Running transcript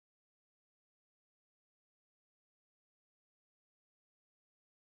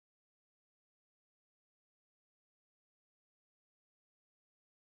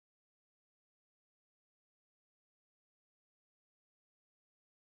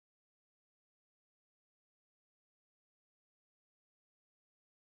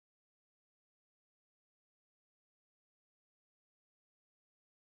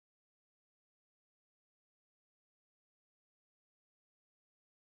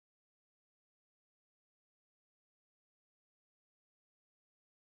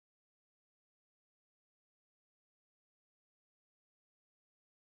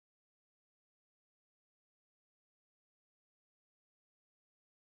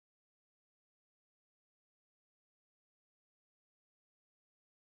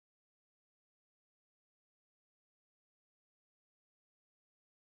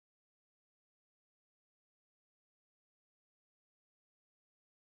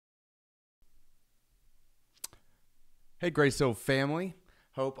Hey, Grace Hill family.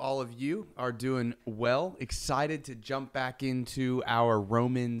 Hope all of you are doing well. Excited to jump back into our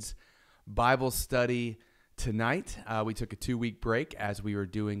Romans Bible study tonight. We took a 2-week break as we were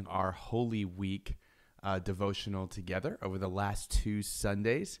doing our Holy Week devotional together over the last 2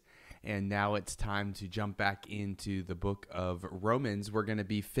 Sundays. And now it's time to jump back into the book of Romans. We're going to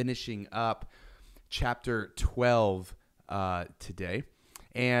be finishing up chapter 12 today.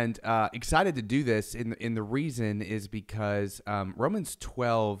 And excited to do this, and the reason is because Romans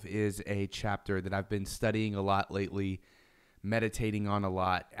 12 is a chapter that I've been studying a lot lately, meditating on a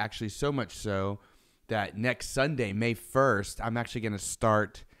lot, actually so much so that next Sunday, May 1st, I'm actually going to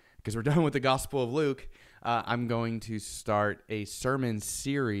start, because we're done with the Gospel of Luke, I'm going to start a sermon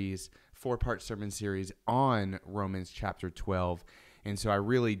series, 4-part sermon series on Romans chapter 12. And so I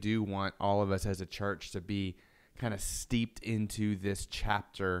really do want all of us as a church to be kind of steeped into this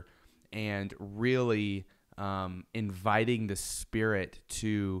chapter and really inviting the Spirit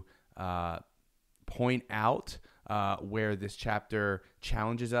to point out where this chapter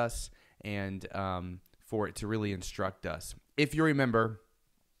challenges us and for it to really instruct us. If you remember,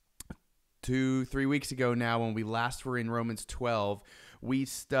 2-3 weeks ago now, when we last were in Romans 12, we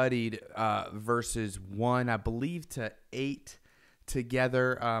studied verses 1, I believe, to 8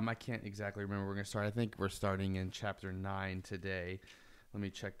 together. I can't exactly remember where we're going to start. I think we're starting in chapter 9 today. Let me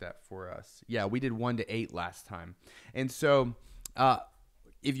check that for us. Yeah, we did 1 to 8 last time. And so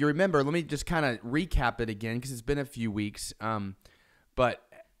if you remember, let me just kind of recap it again because it's been a few weeks. But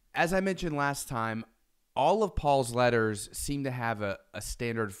as I mentioned last time, all of Paul's letters seem to have a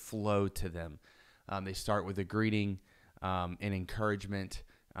standard flow to them. They start with a greeting and encouragement.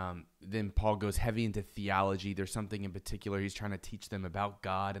 Then Paul goes heavy into theology. There's something in particular he's trying to teach them about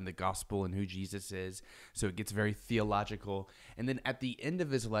God and the gospel and who Jesus is. So it gets very theological. And then at the end of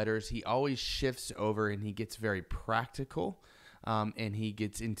his letters, he always shifts over and he gets very practical and he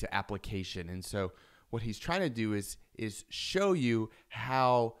gets into application. And so what he's trying to do is show you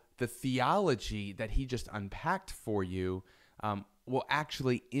how the theology that he just unpacked for you will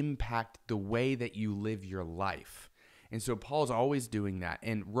actually impact the way that you live your life. And so Paul's always doing that.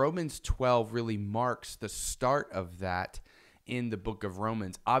 And Romans 12 really marks the start of that in the book of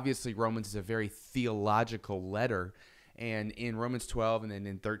Romans. Obviously, Romans is a very theological letter. And in Romans 12 and then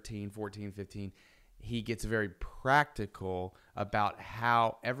in 13, 14, 15, he gets very practical about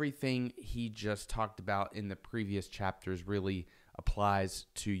how everything he just talked about in the previous chapters really applies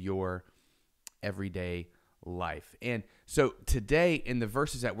to your everyday life. And so today in the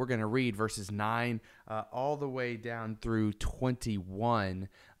verses that we're going to read, verses 9 all the way down through 21,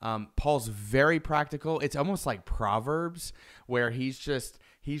 Paul's very practical. It's almost like Proverbs, where he's just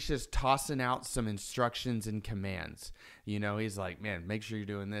tossing out some instructions and commands. You know, he's like, man, make sure you're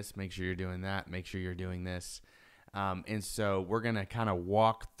doing this, make sure you're doing that, make sure you're doing this. And so we're going to kind of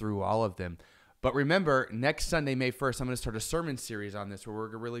walk through all of them. But remember, next Sunday, May 1st, I'm going to start a sermon series on this where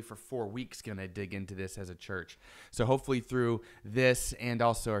we're really for 4 weeks going to dig into this as a church. So hopefully through this and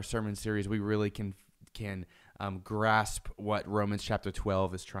also our sermon series, we really can grasp what Romans chapter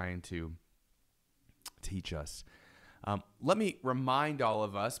 12 is trying to teach us. Let me remind all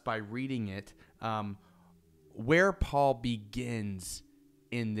of us by reading it where Paul begins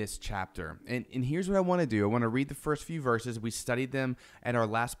in this chapter. And here's what I want to do. I want to read the first few verses. We studied them at our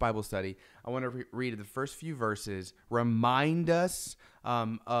last Bible study. I want to read the first few verses, remind us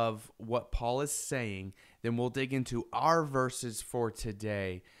of what Paul is saying. Then we'll dig into our verses for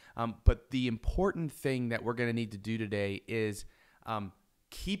today. But the important thing that we're going to need to do today is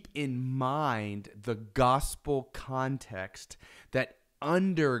keep in mind the gospel context that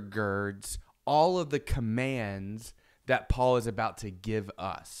undergirds all of the commands that Paul is about to give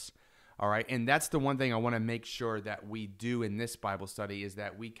us. All right. And that's the one thing I want to make sure that we do in this Bible study is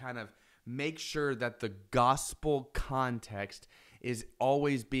that we kind of make sure that the gospel context is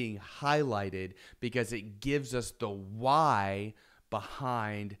always being highlighted because it gives us the why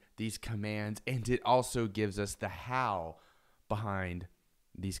behind these commands. And it also gives us the how behind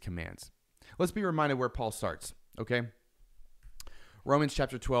these commands. Let's be reminded where Paul starts. Okay. Romans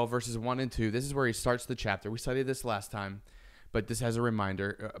chapter 12, verses 1 and 2. This is where he starts the chapter. We studied this last time, but this has a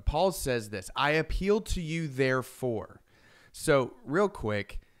reminder. Paul says this, I appeal to you, therefore. So real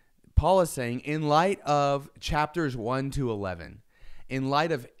quick, Paul is saying, in light of chapters 1 to 11, in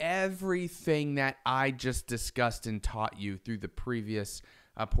light of everything that I just discussed and taught you through the previous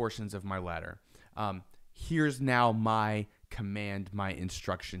portions of my letter, here's now my command, my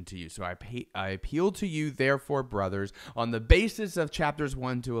instruction to you. So I appeal to you, therefore, brothers, on the basis of chapters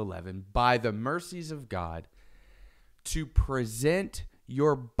 1 to 11, by the mercies of God, to present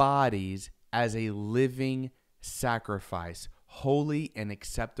your bodies as a living sacrifice, holy and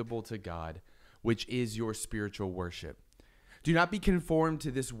acceptable to God, which is your spiritual worship. Do not be conformed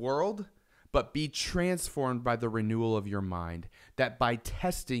to this world, but be transformed by the renewal of your mind, that by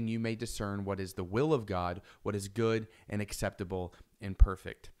testing you may discern what is the will of God, what is good and acceptable and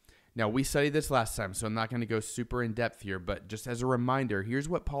perfect. Now, we studied this last time, so I'm not going to go super in depth here, but just as a reminder, here's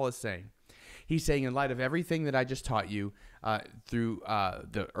what Paul is saying. He's saying, in light of everything that I just taught you through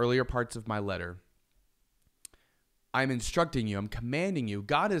the earlier parts of my letter, I'm instructing you, I'm commanding you,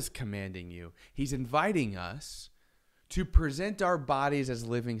 God is commanding you. He's inviting us to present our bodies as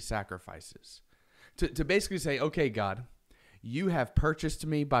living sacrifices. To basically say, okay, God, you have purchased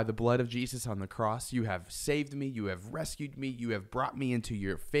me by the blood of Jesus on the cross. You have saved me. You have rescued me. You have brought me into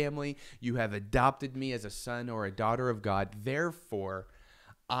your family. You have adopted me as a son or a daughter of God. Therefore,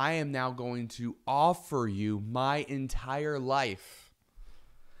 I am now going to offer you my entire life.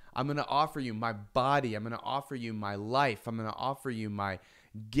 I'm going to offer you my body. I'm going to offer you my life. I'm going to offer you my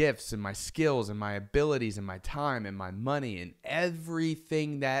gifts and my skills and my abilities and my time and my money and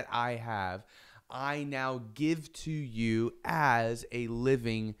everything that I have. I now give to you as a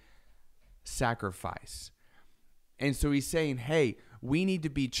living sacrifice. And so he's saying, hey, we need to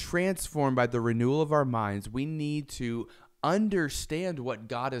be transformed by the renewal of our minds. We need to understand what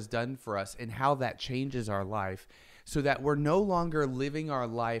God has done for us and how that changes our life, so that we're no longer living our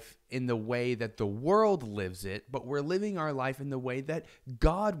life in the way that the world lives it, but we're living our life in the way that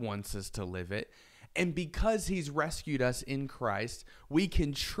God wants us to live it. And because he's rescued us in Christ, we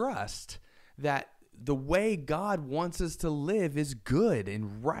can trust that the way God wants us to live is good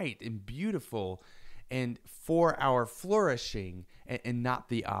and right and beautiful and for our flourishing, and not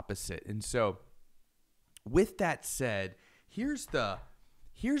the opposite. And so with that said, here's the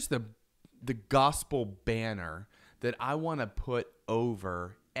gospel banner that I want to put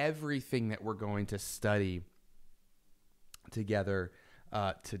over everything that we're going to study together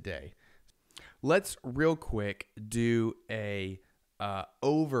today. Let's real quick do a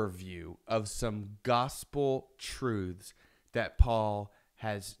overview of some gospel truths that Paul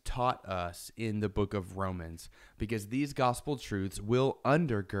has taught us in the book of Romans, because these gospel truths will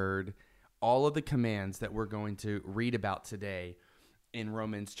undergird all of the commands that we're going to read about today in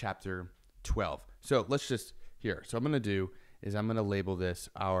Romans chapter 12. So let's just here. So I'm going to label this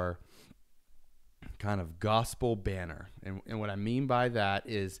our kind of gospel banner. And what I mean by that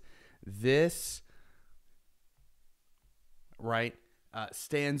is this, right,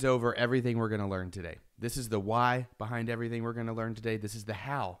 stands over everything we're going to learn today. This is the why behind everything we're going to learn today. This is the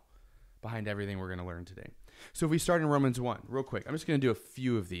how behind everything we're going to learn today. So if we start in Romans 1, real quick, I'm just going to do a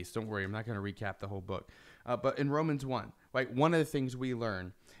few of these. Don't worry, I'm not going to recap the whole book. But in Romans 1, right, one of the things we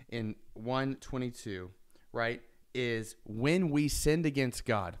learn in 1:22, right, is when we sinned against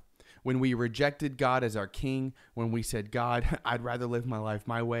God, when we rejected God as our king, when we said, God, I'd rather live my life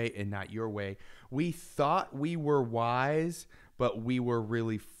my way and not your way, we thought we were wise, but we were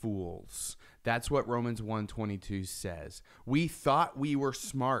really fools. That's what Romans 1:22 says. We thought we were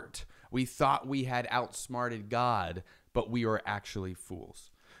smart. We thought we had outsmarted God, but we were actually fools,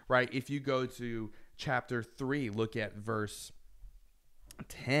 right? If you go to chapter 3, look at verse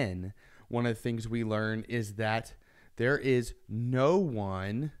 10, one of the things we learn is that there is no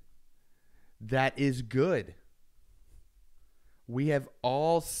one that is good. We have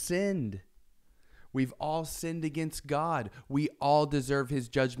all sinned. We've all sinned against God. We all deserve his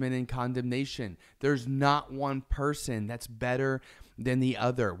judgment and condemnation. There's not one person that's better than the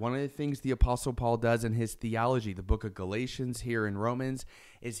other. One of the things the Apostle Paul does in his theology, the book of Galatians here in Romans,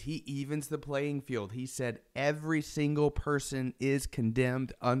 is he evens the playing field. He said every single person is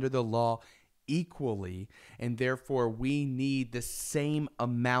condemned under the law equally, and therefore we need the same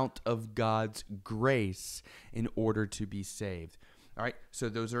amount of God's grace in order to be saved. All right, so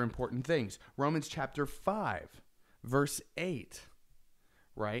those are important things. Romans chapter 5, verse 8,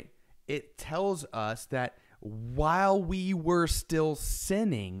 right? It tells us that while we were still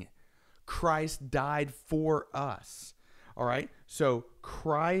sinning, Christ died for us. All right, so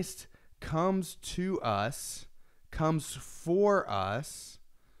Christ comes to us, comes for us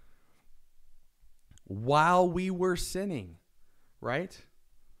while we were sinning, right?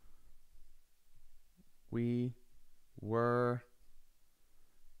 We were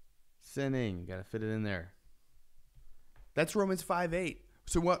sinning. Got to fit it in there. That's Romans 5:8.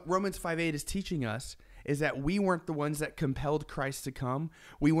 So what Romans 5:8 is teaching us is that we weren't the ones that compelled Christ to come.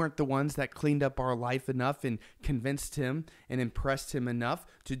 We weren't the ones that cleaned up our life enough and convinced him and impressed him enough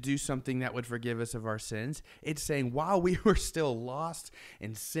to do something that would forgive us of our sins. It's saying while we were still lost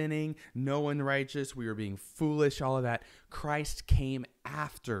and sinning, no unrighteous, we were being foolish, all of that, Christ came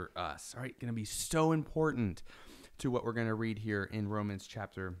after us. All right, going to be so important to what we're going to read here in Romans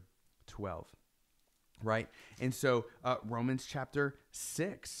chapter 12, right? And so Romans chapter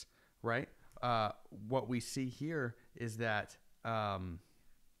 6, right? What we see here is that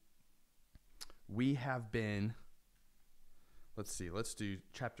we have been, let's do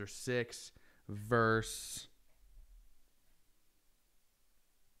chapter 6, verse,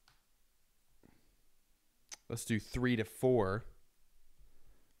 let's do 3 to 4,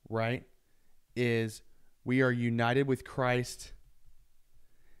 right? Is we are united with Christ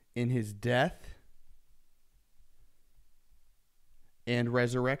in his death and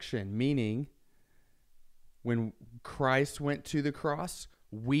resurrection, meaning when Christ went to the cross,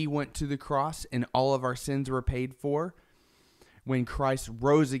 we went to the cross and all of our sins were paid for. When Christ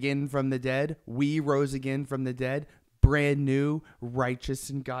rose again from the dead, we rose again from the dead, brand new,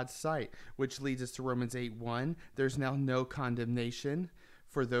 righteous in God's sight, which leads us to Romans 8:1. There's now no condemnation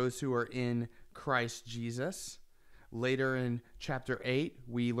for those who are in Christ Jesus. Later in chapter 8,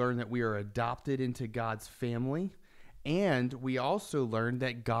 we learn that we are adopted into God's family. And we also learned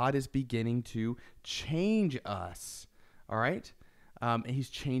that God is beginning to change us, all right? He's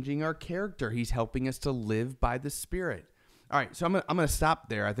changing our character. He's helping us to live by the Spirit. All right, so I'm gonna stop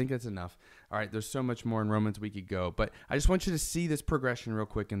there. I think that's enough. All right, there's so much more in Romans we could go, but I just want you to see this progression real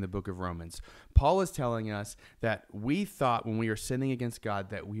quick in the book of Romans. Paul is telling us that we thought when we were sinning against God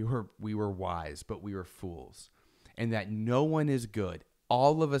that we were wise, but we were fools, and that no one is good.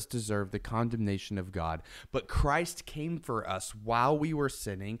 All of us deserve the condemnation of God, but Christ came for us while we were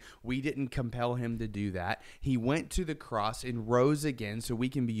sinning. We didn't compel him to do that. He went to the cross and rose again so we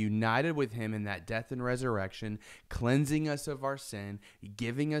can be united with him in that death and resurrection, cleansing us of our sin,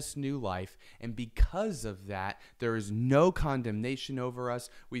 giving us new life. And because of that, there is no condemnation over us.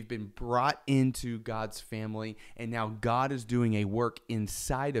 We've been brought into God's family, and now God is doing a work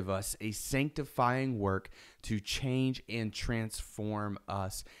inside of us, a sanctifying work to change and transform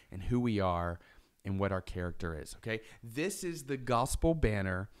us and who we are and what our character is, okay? This is the gospel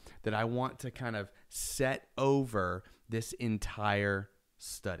banner that I want to kind of set over this entire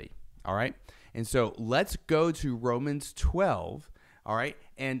study, all right? And so let's go to Romans 12, all right?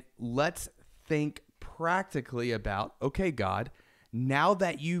 And let's think practically about, okay, God, now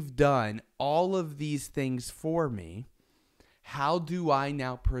that you've done all of these things for me, how do I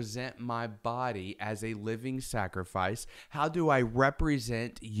now present my body as a living sacrifice? How do I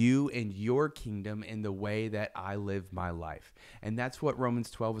represent you and your kingdom in the way that I live my life? And that's what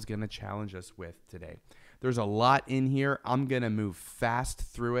Romans 12 is going to challenge us with today. There's a lot in here. I'm going to move fast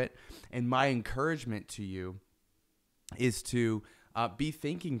through it. And my encouragement to you is to be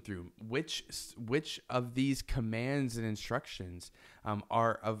thinking through which of these commands and instructions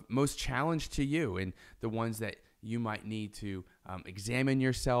are of most challenge to you, and the ones that you might need to examine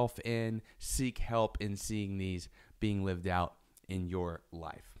yourself and seek help in seeing these being lived out in your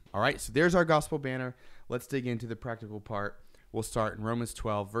life. All right, so there's our gospel banner. Let's dig into the practical part. We'll start in Romans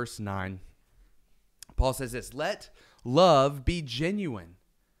 12, verse 9. Paul says this, "Let love be genuine.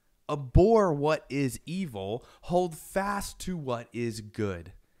 Abhor what is evil. Hold fast to what is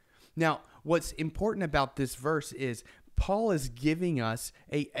good." Now, what's important about this verse is Paul is giving us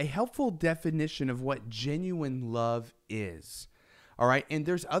a helpful definition of what genuine love is. All right, and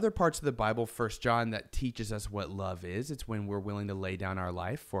there's other parts of the Bible, 1 John, that teaches us what love is. It's when we're willing to lay down our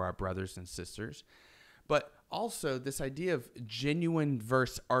life for our brothers and sisters. But also this idea of genuine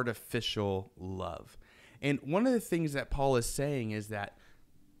versus artificial love. And one of the things that Paul is saying is that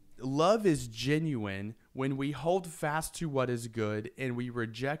love is genuine when we hold fast to what is good and we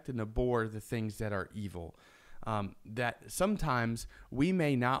reject and abhor the things that are evil. That sometimes we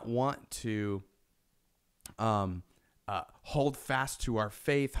may not want to hold fast to our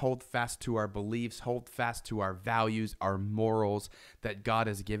faith, hold fast to our beliefs, hold fast to our values, our morals that God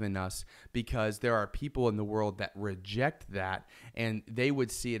has given us, because there are people in the world that reject that, and they would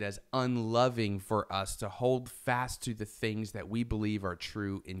see it as unloving for us to hold fast to the things that we believe are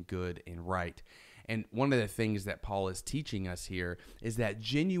true and good and right. And one of the things that Paul is teaching us here is that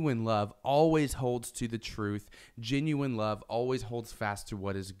genuine love always holds to the truth. Genuine love always holds fast to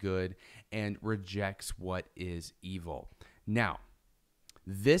what is good and rejects what is evil. Now,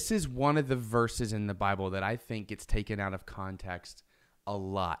 this is one of the verses in the Bible that I think gets taken out of context a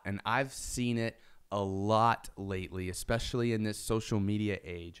lot. And I've seen it a lot lately, especially in this social media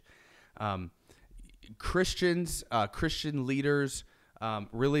age. Christian leaders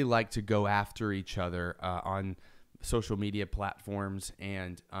really like to go after each other on social media platforms.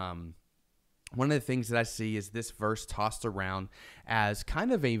 And one of the things that I see is this verse tossed around as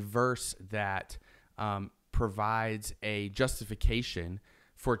kind of a verse that provides a justification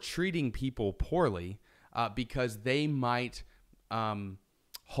for treating people poorly because they might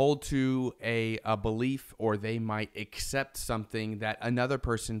hold to a belief, or they might accept something that another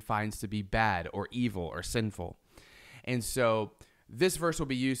person finds to be bad or evil or sinful. And so this verse will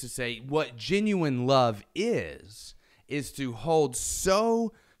be used to say what genuine love is to hold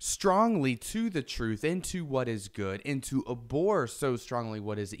so strongly to the truth and to what is good, and to abhor so strongly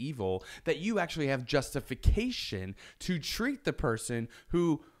what is evil, that you actually have justification to treat the person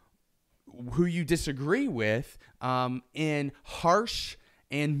who you disagree with in harsh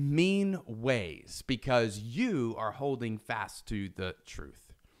and mean ways, because you are holding fast to the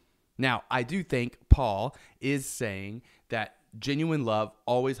truth. Now, I do think Paul is saying that genuine love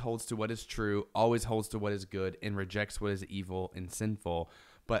always holds to what is true, always holds to what is good, and rejects what is evil and sinful.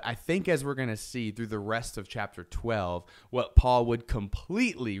 But I think, as we're going to see through the rest of chapter 12, what Paul would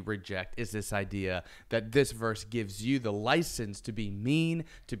completely reject is this idea that this verse gives you the license to be mean,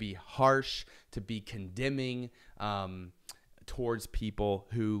 to be harsh, to be condemning towards people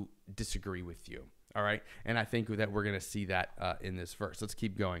who disagree with you. All right? And I think that we're going to see that in this verse. Let's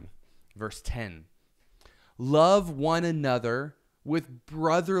keep going. Verse 10. Love one another with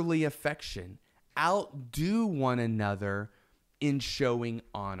brotherly affection. Outdo one another in showing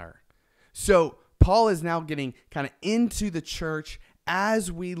honor. So Paul is now getting kind of into the church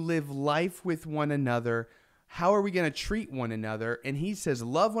as we live life with one another. How are we going to treat one another? And he says,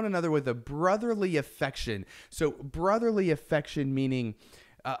 love one another with a brotherly affection. So brotherly affection meaning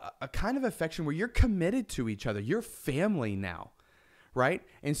a kind of affection where you're committed to each other. You're family now, right?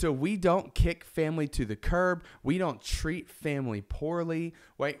 And so we don't kick family to the curb. We don't treat family poorly,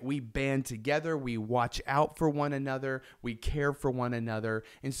 right? We band together. We watch out for one another. We care for one another.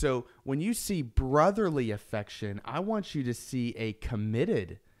 And so when you see brotherly affection, I want you to see a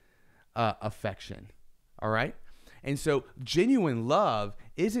committed affection. All right? And so genuine love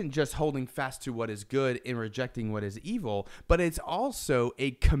isn't just holding fast to what is good and rejecting what is evil, but it's also a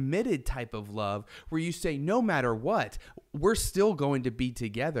committed type of love where you say, no matter what, we're still going to be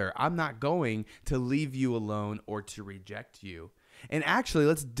together. I'm not going to leave you alone or to reject you. And actually,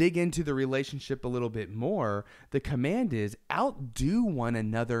 let's dig into the relationship a little bit more. The command is outdo one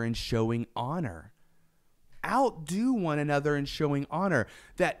another in showing honor. Outdo one another in showing honor.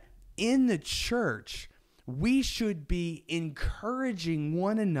 That in the church, we should be encouraging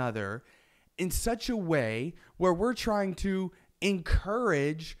one another in such a way where we're trying to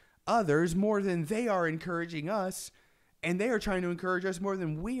encourage others more than they are encouraging us, and they are trying to encourage us more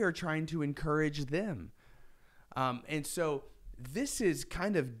than we are trying to encourage them. And so this is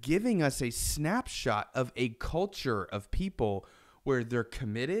kind of giving us a snapshot of a culture of people where they're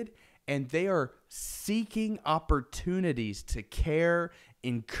committed and they are seeking opportunities to care,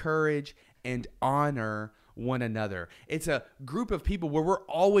 encourage, and honor one another. It's a group of people where we're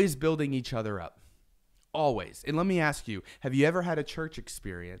always building each other up. Always. And let me ask you, have you ever had a church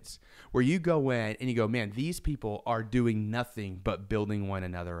experience where you go in and you go, man, these people are doing nothing but building one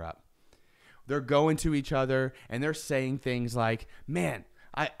another up? They're going to each other and they're saying things like, man,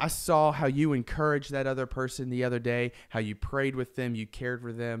 I saw how you encouraged that other person the other day, how you prayed with them, you cared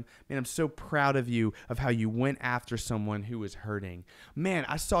for them. Man, I'm so proud of you, of how you went after someone who was hurting. Man,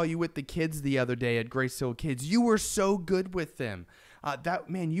 I saw you with the kids the other day at Grace Hill Kids. You were so good with them.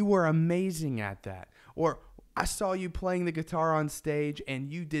 Man, you were amazing at that. Or I saw you playing the guitar on stage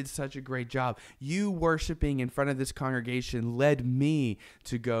and you did such a great job. You worshiping in front of this congregation led me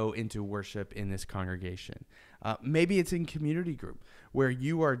to go into worship in this congregation. Maybe it's in community group where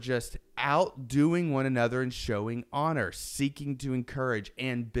you are just outdoing one another and showing honor, seeking to encourage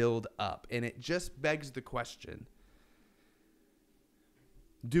and build up. And it just begs the question,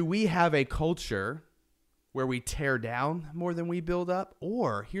 do we have a culture where we tear down more than we build up?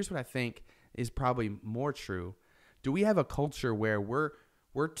 Or here's what I think is probably more true. Do we have a culture where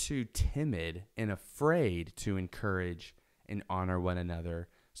we're too timid and afraid to encourage and honor one another,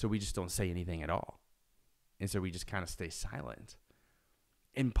 so we just don't say anything at all? And so we just kind of stay silent.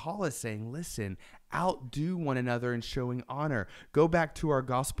 And Paul is saying, listen, outdo one another in showing honor. Go back to our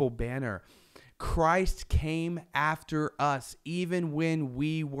gospel banner. Christ came after us even when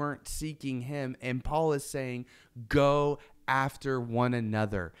we weren't seeking him. And Paul is saying, go after one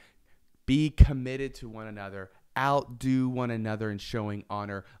another. Be committed to one another. Outdo one another in showing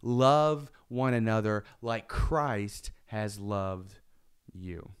honor. Love one another like Christ has loved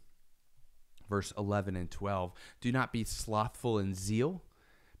you. verse 11 and 12. Do not be slothful in zeal.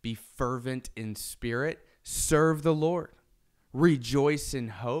 Be fervent in spirit. Serve the Lord. Rejoice in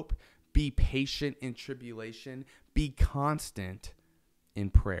hope. Be patient in tribulation. Be constant in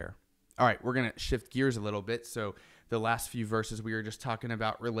prayer. All right, we're going to shift gears a little bit. So the last few verses, we were just talking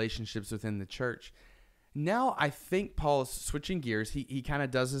about relationships within the church. Now I think Paul is switching gears. He kind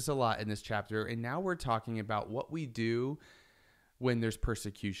of does this a lot in this chapter. And now we're talking about what we do when there's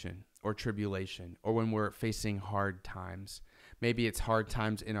persecution or tribulation, or when we're facing hard times. Maybe it's hard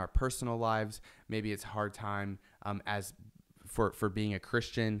times in our personal lives. Maybe it's hard time for being a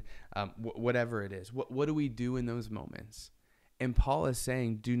Christian, whatever it is. What do we do in those moments? And Paul is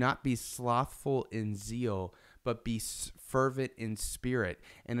saying, do not be slothful in zeal, but be fervent in spirit.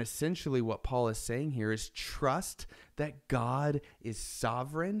 And essentially what Paul is saying here is trust that God is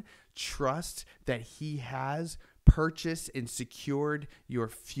sovereign. Trust that he has purchased and secured your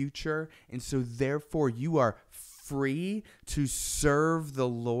future. And so therefore you are free to serve the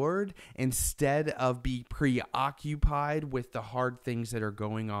Lord instead of be preoccupied with the hard things that are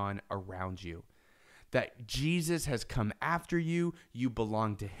going on around you. That Jesus has come after you, you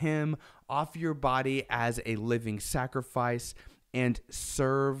belong to him, offer your body as a living sacrifice, and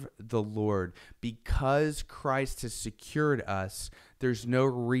serve the Lord. Because Christ has secured us, there's no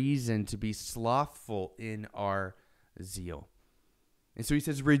reason to be slothful in our zeal. And so he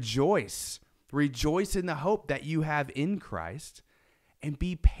says, rejoice. Rejoice in the hope that you have in Christ, and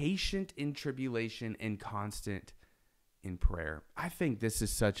be patient in tribulation and constant in prayer. I think this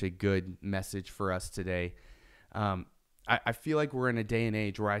is such a good message for us today. I feel like we're in a day and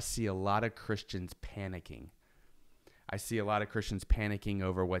age where I see a lot of Christians panicking. I see a lot of Christians panicking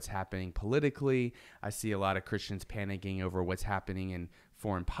over what's happening politically. I see a lot of Christians panicking over what's happening in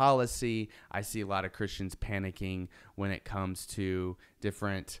foreign policy. I see a lot of Christians panicking when it comes to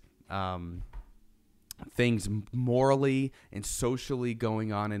different things morally and socially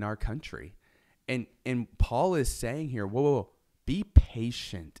going on in our country. And Paul is saying here, whoa, be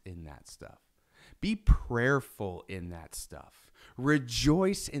patient in that stuff. Be prayerful in that stuff.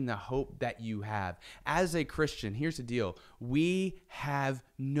 Rejoice in the hope that you have. As a Christian, here's the deal. We have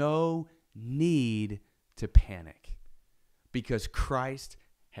no need to panic because Christ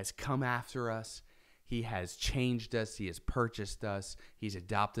has come after us. He has changed us. He has purchased us. He's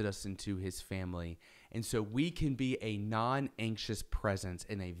adopted us into his family. And so we can be a non-anxious presence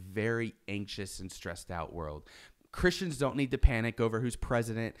in a very anxious and stressed out world. Christians don't need to panic over who's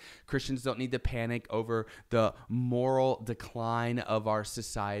president. Christians don't need to panic over the moral decline of our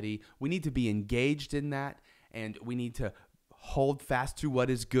society. We need to be engaged in that, and we need to hold fast to what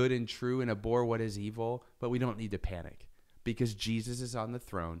is good and true and abhor what is evil, but we don't need to panic because Jesus is on the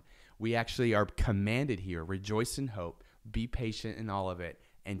throne. We actually are commanded here, rejoice in hope, be patient in all of it,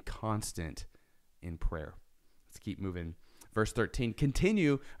 and constant in prayer. Let's keep moving. Verse 13,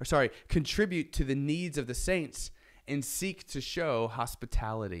 contribute to the needs of the saints and seek to show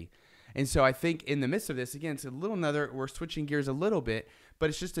hospitality. And so I think in the midst of this, again, it's we're switching gears a little bit, but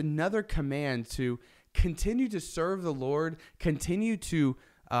it's just another command to continue to serve the Lord, continue to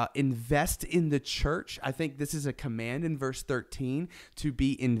invest in the church. I think this is a command in verse 13 to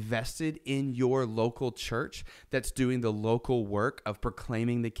be invested in your local church that's doing the local work of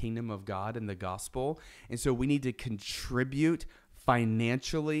proclaiming the kingdom of God and the gospel. And so we need to contribute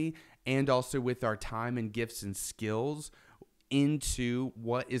financially and also with our time and gifts and skills into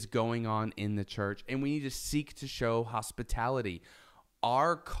what is going on in the church. And we need to seek to show hospitality.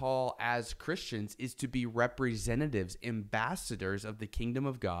 Our call as Christians is to be representatives, ambassadors of the kingdom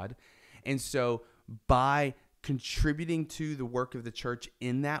of God. And so by contributing to the work of the church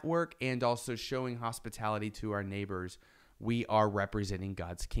in that work and also showing hospitality to our neighbors, we are representing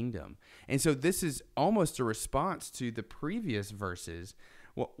God's kingdom. And so this is almost a response to the previous verses.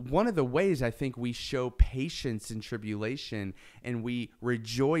 Well, one of the ways I think we show patience in tribulation and we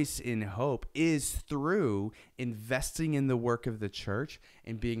rejoice in hope is through investing in the work of the church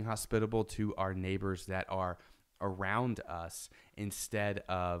and being hospitable to our neighbors that are around us instead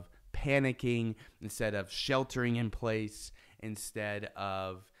of panicking, instead of sheltering in place, instead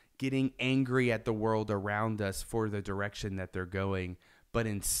of getting angry at the world around us for the direction that they're going, but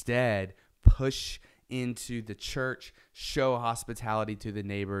instead push into the church, show hospitality to the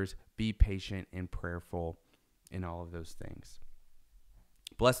neighbors, be patient and prayerful in all of those things.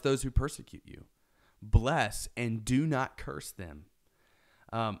 Bless those who persecute you. Bless and do not curse them.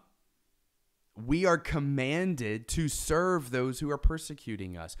 We are commanded to serve those who are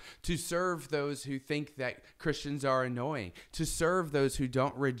persecuting us, to serve those who think that Christians are annoying, to serve those who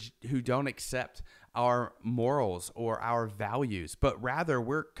don't accept our morals or our values, but rather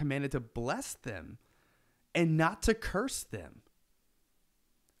we're commanded to bless them and not to curse them.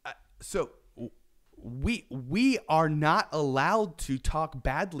 So we are not allowed to talk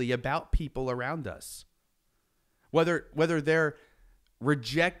badly about people around us. Whether they're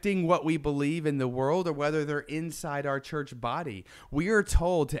rejecting what we believe in the world or whether they're inside our church body, we are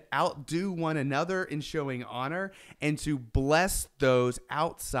told to outdo one another in showing honor and to bless those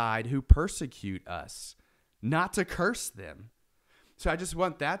outside who persecute us, not to curse them. So I just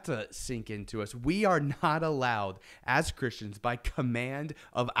want that to sink into us. We are not allowed as Christians, by command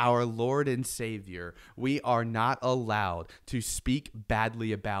of our Lord and Savior, we are not allowed to speak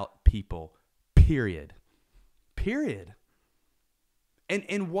badly about people, period. Period.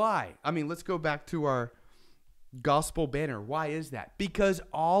 And why? I mean, let's go back to our gospel banner. Why is that? Because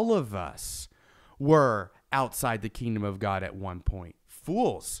all of us were outside the kingdom of God at one point.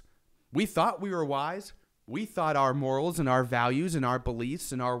 Fools. We thought we were wise. We thought our morals and our values and our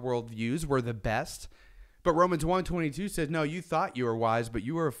beliefs and our worldviews were the best. But Romans 1:22 says, no, you thought you were wise, but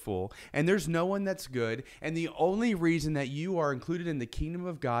you were a fool. And there's no one that's good. And the only reason that you are included in the kingdom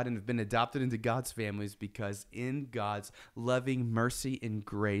of God and have been adopted into God's family is because in God's loving mercy and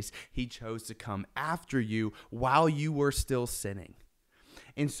grace, he chose to come after you while you were still sinning.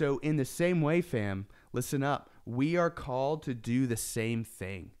 And so in the same way, fam, listen up. We are called to do the same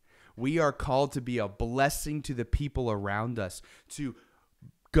thing. We are called to be a blessing to the people around us, to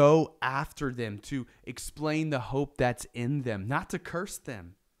go after them, to explain the hope that's in them, not to curse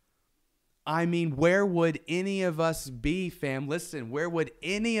them. I mean, where would any of us be, fam? Listen, where would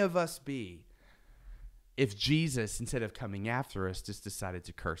any of us be if Jesus, instead of coming after us, just decided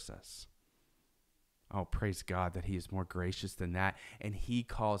to curse us? Oh, praise God that he is more gracious than that, and he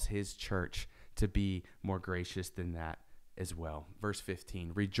calls his church to be more gracious than that as well. Verse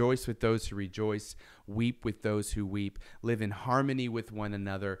 15, rejoice with those who rejoice, weep with those who weep, live in harmony with one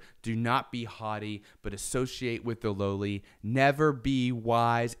another. Do not be haughty, but associate with the lowly. Never be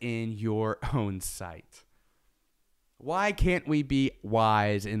wise in your own sight. Why can't we be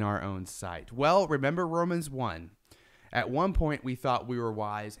wise in our own sight? Well, remember Romans 1. At one point, we thought we were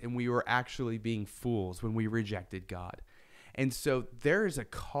wise, and we were actually being fools when we rejected God. And so there is a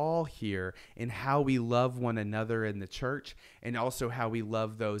call here in how we love one another in the church and also how we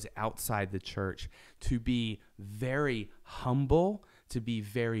love those outside the church to be very humble, to be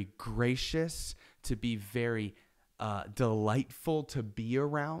very gracious, to be very delightful to be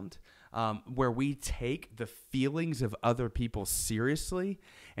around, where we take the feelings of other people seriously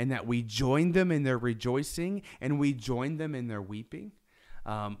and that we join them in their rejoicing and we join them in their weeping.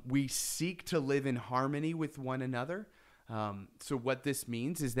 We seek to live in harmony with one another. So what this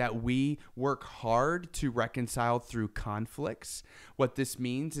means is that we work hard to reconcile through conflicts. What this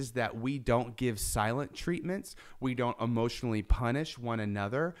means is that we don't give silent treatments. We don't emotionally punish one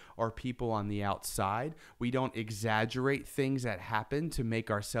another or people on the outside. We don't exaggerate things that happen to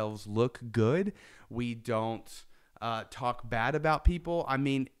make ourselves look good. We don't talk bad about people. I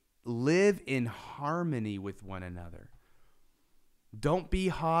mean, live in harmony with one another. Don't be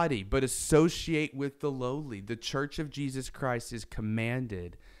haughty, but associate with the lowly. The Church of Jesus Christ is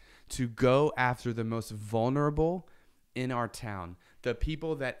commanded to go after the most vulnerable in our town, the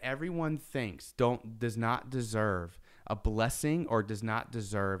people that everyone thinks does not deserve a blessing or does not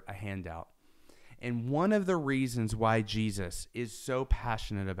deserve a handout. And one of the reasons why Jesus is so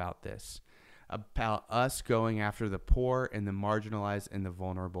passionate about this, about us going after the poor and the marginalized and the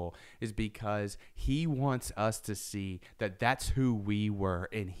vulnerable, is because he wants us to see that that's who we were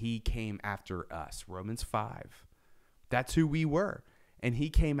and he came after us. Romans 5. That's who we were and he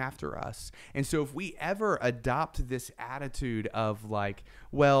came after us. And so if we ever adopt this attitude of like,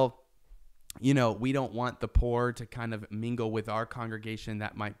 well, you know, we don't want the poor to kind of mingle with our congregation,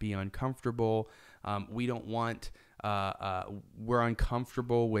 that might be uncomfortable. We don't want, we're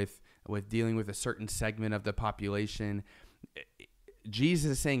uncomfortable with dealing with a certain segment of the population.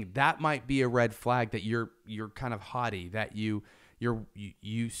 Jesus is saying that might be a red flag, that you're kind of haughty, that you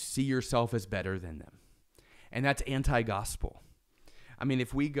see yourself as better than them. And that's anti-gospel. I mean,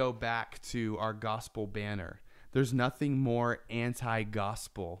 if we go back to our gospel banner, there's nothing more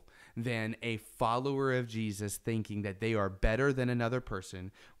anti-gospel than a follower of Jesus thinking that they are better than another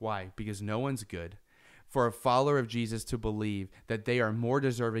person. Why? Because no one's good. For a follower of Jesus to believe that they are more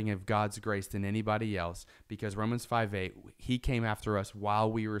deserving of God's grace than anybody else, because Romans 5:8, he came after us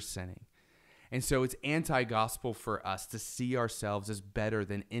while we were sinning. And so it's anti-gospel for us to see ourselves as better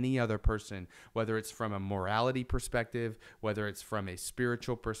than any other person, whether it's from a morality perspective, whether it's from a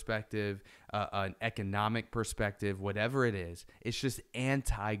spiritual perspective, an economic perspective, whatever it is. It's just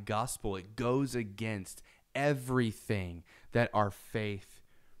anti-gospel. It goes against everything that our faith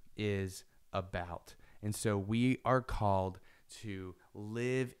is about. And so we are called to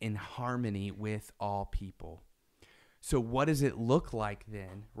live in harmony with all people. So what does it look like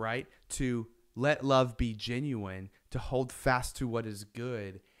then, right? To let love be genuine, to hold fast to what is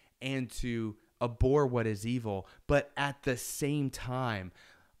good, and to abhor what is evil, but at the same time,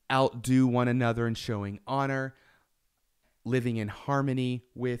 outdo one another in showing honor, living in harmony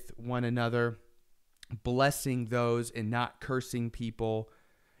with one another, blessing those and not cursing people.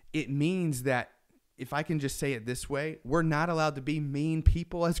 It means that, if I can just say it this way, we're not allowed to be mean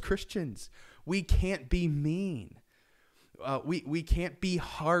people as Christians. We can't be mean. We can't be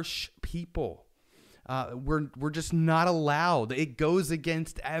harsh people. We're just not allowed. It goes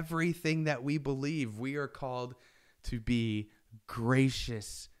against everything that we believe. We are called to be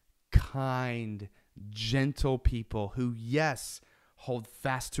gracious, kind, gentle people who, yes, hold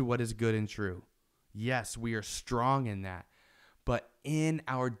fast to what is good and true. Yes, we are strong in that. But in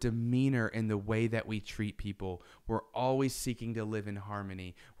our demeanor and the way that we treat people, we're always seeking to live in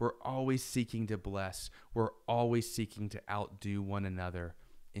harmony. We're always seeking to bless. We're always seeking to outdo one another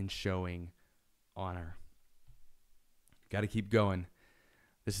in showing honor. Got to keep going.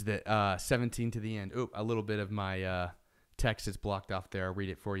 This is the 17 to the end. Oh, a little bit of my text is blocked off there. I'll read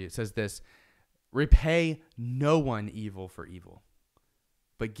it for you. It says this: repay no one evil for evil,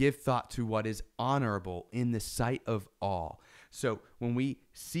 but give thought to what is honorable in the sight of all. So when we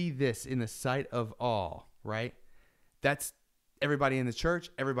see this in the sight of all, right, that's everybody in the church,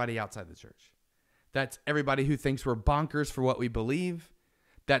 everybody outside the church. That's everybody who thinks we're bonkers for what we believe.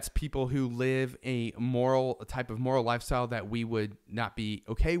 That's people who live a type of moral lifestyle that we would not be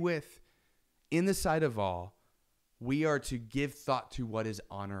okay with. In the sight of all, we are to give thought to what is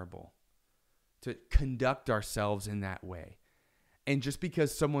honorable, to conduct ourselves in that way. And just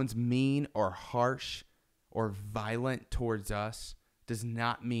because someone's mean or harsh or violent towards us does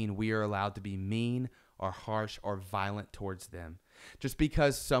not mean we are allowed to be mean or harsh or violent towards them. Just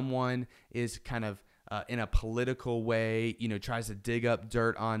because someone is kind of in a political way, tries to dig up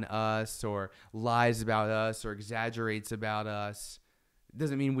dirt on us or lies about us or exaggerates about us,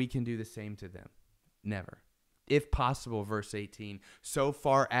 doesn't mean we can do the same to them. Never. If possible, verse 18, so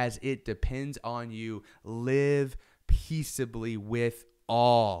far as it depends on you, live peaceably with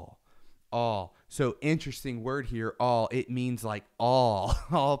all. All. So interesting word here, all. It means like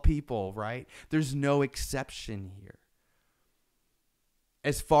all people, right? There's no exception here.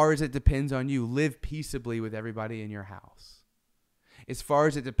 As far as it depends on you, live peaceably with everybody in your house. As far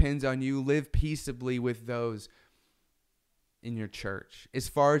as it depends on you, live peaceably with those in your church. As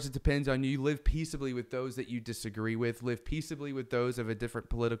far as it depends on you, live peaceably with those that you disagree with. Live peaceably with those of a different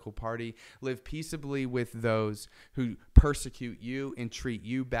political party. Live peaceably with those who persecute you and treat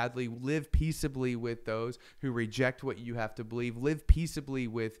you badly. Live peaceably with those who reject what you have to believe. Live peaceably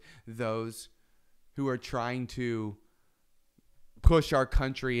with those who are trying to push our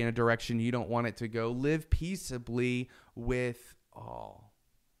country in a direction you don't want it to go. Live peaceably with all.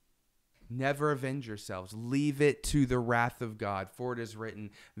 Never avenge yourselves. Leave it to the wrath of God. For it is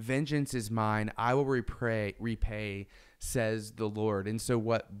written, vengeance is mine. I will repay, says the Lord. And so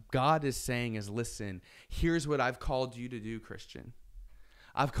what God is saying is, listen, here's what I've called you to do, Christian.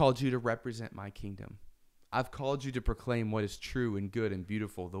 I've called you to represent my kingdom. I've called you to proclaim what is true and good and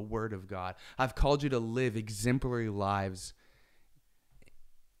beautiful, the word of God. I've called you to live exemplary lives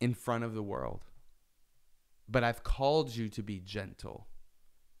in front of the world. But I've called you to be gentle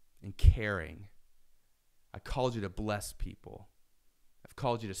and caring. I called you to bless people. I've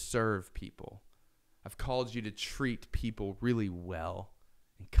called you to serve people. I've called you to treat people really well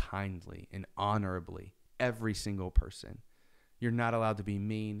and kindly and honorably, every single person. You're not allowed to be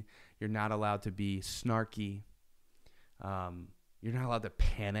mean. You're not allowed to be snarky. You're not allowed to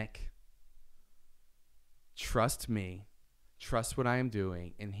panic. Trust me. Trust what I am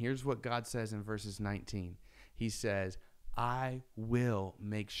doing. And here's what God says in verses 19. He says, I will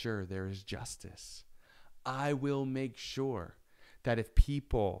make sure there is justice. I will make sure that if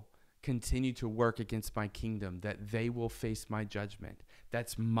people continue to work against my kingdom, that they will face my judgment.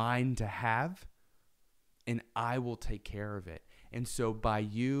 That's mine to have, and I will take care of it. And so by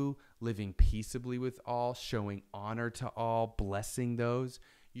you living peaceably with all, showing honor to all, blessing those,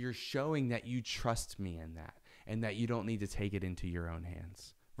 you're showing that you trust me in that and that you don't need to take it into your own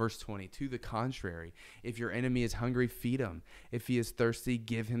hands. Verse 20, to the contrary, if your enemy is hungry, feed him. If he is thirsty,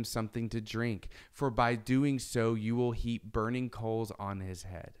 give him something to drink. For by doing so, you will heap burning coals on his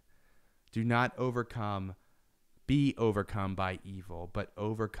head. Do not be overcome by evil, but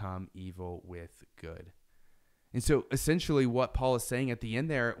overcome evil with good. And so essentially what Paul is saying at the end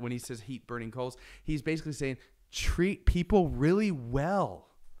there, when he says heap burning coals, he's basically saying, treat people really well.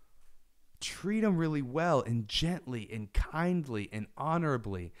 Treat them really well and gently and kindly and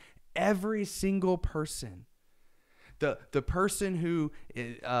honorably. Every single person. The person who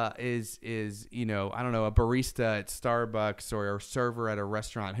is I don't know, a barista at Starbucks or a server at a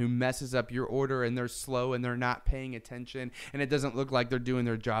restaurant who messes up your order and they're slow and they're not paying attention and it doesn't look like they're doing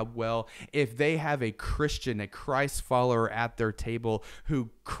their job well. If they have a Christian, a Christ follower at their table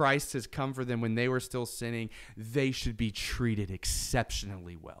who Christ has come for them when they were still sinning, they should be treated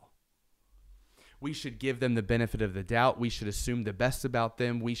exceptionally well. We should give them the benefit of the doubt. We should assume the best about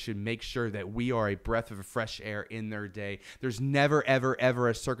them. We should make sure that we are a breath of fresh air in their day. There's never, ever, ever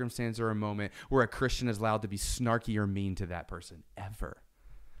a circumstance or a moment where a Christian is allowed to be snarky or mean to that person, ever.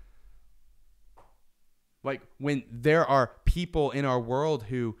 Like when there are people in our world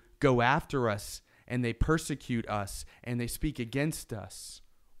who go after us and they persecute us and they speak against us,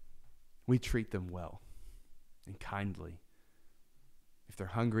 we treat them well and kindly. If they're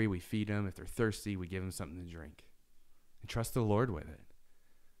hungry, we feed them. If they're thirsty, we give them something to drink. And trust the Lord with it.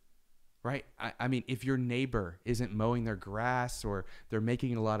 Right? I mean, if your neighbor isn't mowing their grass or they're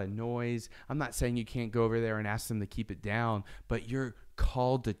making a lot of noise, I'm not saying you can't go over there and ask them to keep it down, but you're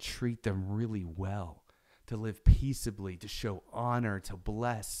called to treat them really well, to live peaceably, to show honor, to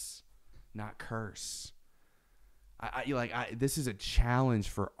bless, not curse. This is a challenge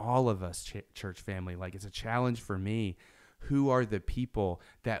for all of us, church family. Like, it's a challenge for me. Who are the people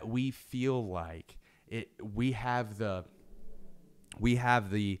that we feel like we have the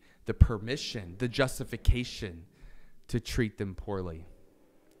permission, the justification to treat them poorly?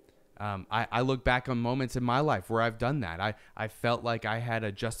 I look back on moments in my life where I've done that. I felt like I had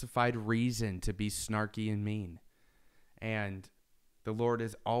a justified reason to be snarky and mean. And the Lord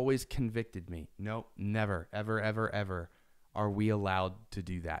has always convicted me. No, never, ever, ever, ever are we allowed to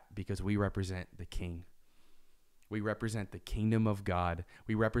do that, because we represent the King. We represent the kingdom of God.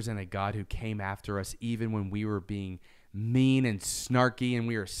 We represent a God who came after us even when we were being mean and snarky and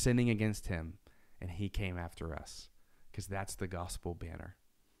we were sinning against him. And he came after us, because that's the gospel banner.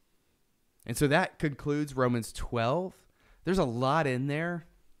 And so that concludes Romans 12. There's a lot in there.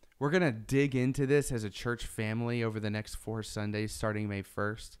 We're going to dig into this as a church family over the next 4 Sundays starting May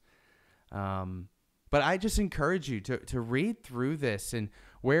 1st. But I just encourage you to read through this, and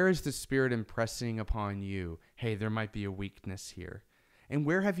where is the Spirit impressing upon you? Hey, there might be a weakness here. And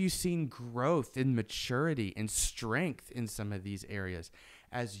where have you seen growth in maturity and strength in some of these areas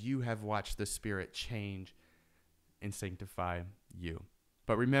as you have watched the Spirit change and sanctify you?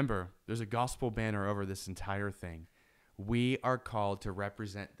 But remember, there's a gospel banner over this entire thing. We are called to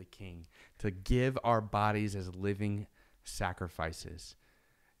represent the King, to give our bodies as living sacrifices.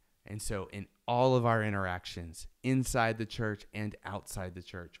 And so in all of our interactions, inside the church and outside the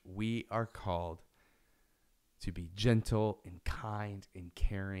church, we are called to be gentle and kind and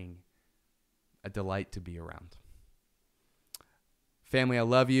caring, a delight to be around. Family, I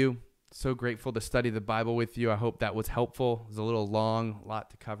love you. So grateful to study the Bible with you. I hope that was helpful. It was a little long, a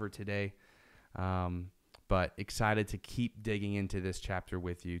lot to cover today. But excited to keep digging into this chapter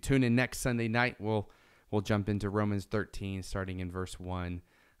with you. Tune in next Sunday night. We'll jump into Romans 13, starting in verse 1.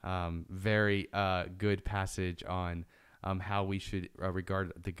 Very good passage on how we should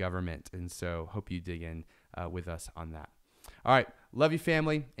regard the government. And so hope you dig in with us on that. All right. Love you,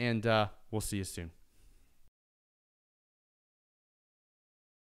 family, and we'll see you soon.